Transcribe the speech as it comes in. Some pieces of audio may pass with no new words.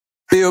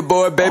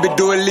Billboard Baby,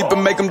 do a Lipa,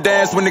 make them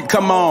dance when they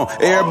come on.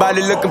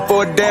 Everybody looking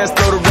for a dance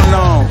floor to run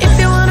on. If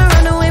you wanna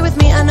run away with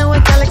me, I know a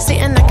galaxy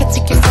and I can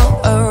take you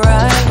for a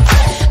ride.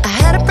 I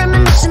had a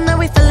premonition that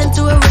we fell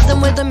into a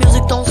rhythm where the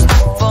music don't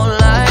stop for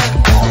life.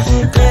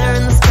 Glitter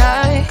in the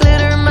sky,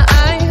 glitter in my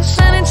eyes,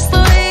 shining just the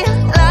way I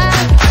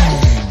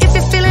like. If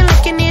you're feeling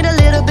like you need a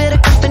little bit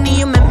of company,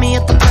 you met me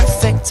at the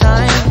perfect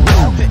time.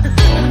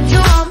 You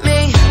want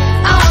me,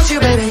 I want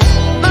you, baby.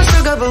 My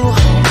sugar boo,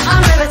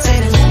 I'm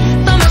levitating.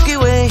 The Milky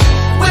Way,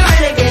 we're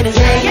renegading.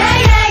 Yeah, yeah,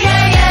 yeah,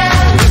 yeah,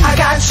 yeah. I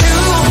got you,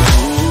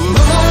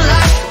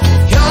 moonlight.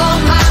 You're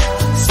my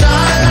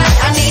starlight.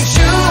 I need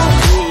you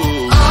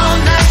all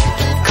night.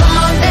 Come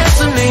on, dance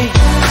with me.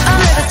 I'm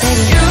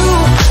levitating. You,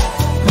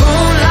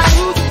 moonlight.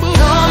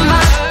 You're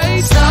my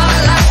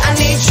starlight. I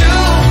need you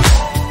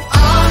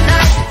all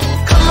night.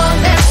 Come on,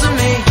 dance with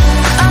me.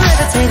 I'm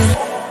levitating.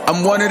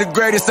 I'm one of the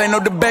greatest, ain't no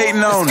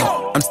debating on it.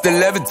 I'm still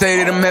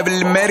levitated, I'm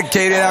heavily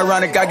medicated.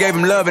 Ironic, I gave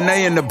him love and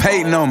they end up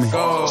hating on me.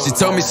 She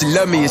told me she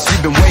loved me and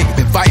she been waiting.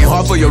 Been fighting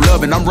hard for your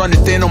love and I'm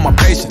running thin on my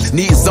patience.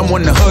 Needing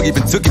someone to hug,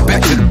 even took it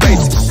back to the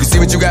basics. You see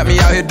what you got me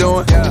out here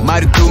doing?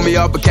 Might have threw me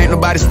off, but can't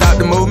nobody stop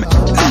the movement.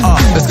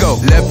 Let's go.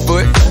 Left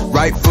foot,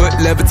 right foot,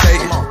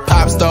 levitating.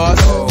 Pop stars,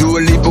 do a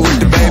Lipa with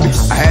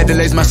DaBaby. I had to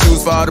lace my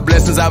shoes for all the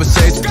blessings I was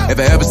chasing. If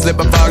I ever slip,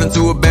 I fall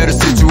into a better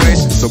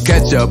situation. So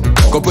catch up,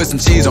 go put some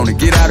cheese on it,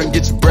 get out and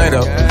get your bread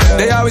up.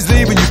 They always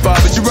leave when you fall,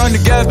 but you run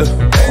together.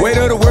 Weight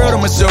of the world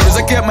on my shoulders,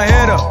 I kept my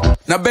head up.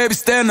 Now baby,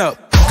 stand up,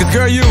 cause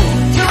girl, you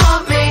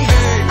want me,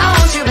 I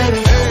want you,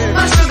 baby.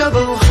 My sugar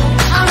boo,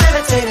 I'm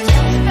levitating.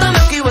 The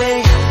Milky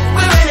Way,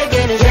 we're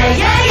renegading. Yeah,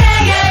 yeah,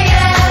 yeah, yeah,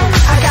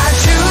 yeah. I got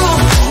you,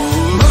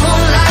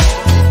 moonlight.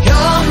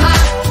 You're my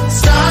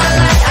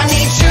starlight. I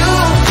need you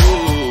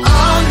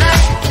all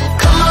night.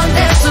 Come on,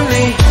 dance with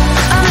me.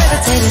 I'm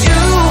levitating.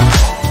 You,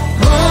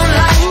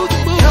 moonlight.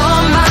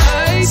 You're my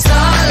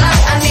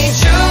starlight. I need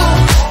you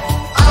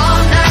all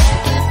night.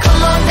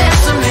 Come on,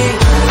 dance with me.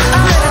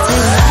 I'm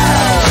levitating.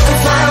 You can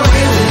fly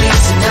away with me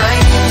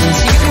tonight.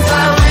 You can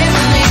fly away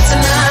with me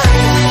tonight.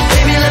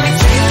 Baby, let me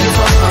take you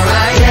for a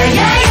ride. Yeah,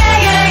 yeah, yeah,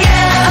 yeah,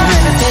 yeah. I'm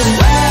levitating.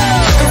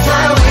 You can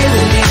fly away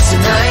with me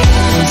tonight.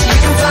 You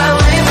can fly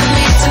away with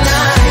me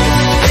tonight.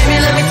 Baby,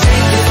 let me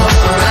take you for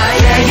a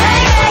ride. Yeah, yeah,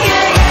 yeah,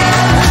 yeah,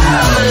 yeah.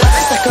 My love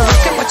is like a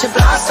rocket, watch it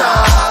blast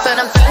off. And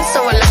I'm feeling so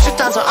electric,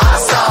 times are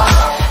awesome.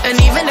 And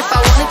even if I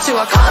wanted to,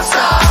 I can't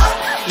stop.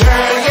 Yeah,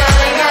 yeah,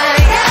 yeah,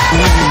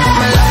 yeah.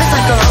 My love is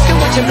like a rocket,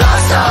 watch it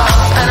blast off.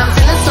 And I'm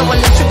feeling so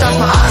electric, times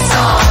my ass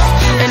off.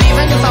 And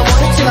even if I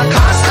wanted to, I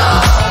can't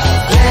stop.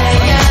 Yeah,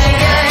 yeah,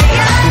 yeah,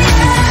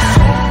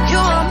 yeah. You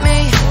want me,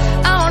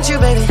 I want you,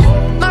 baby.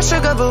 My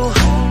sugar boo,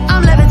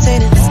 I'm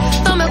levitating.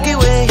 The Milky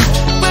Way,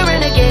 we're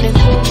renegading.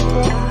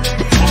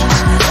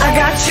 I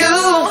got you,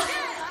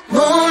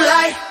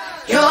 moonlight.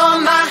 You're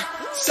my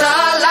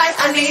starlight.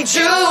 I need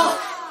you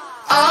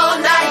all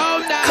night.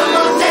 Come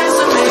on, dance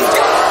with me.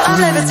 I'm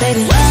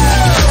levitating.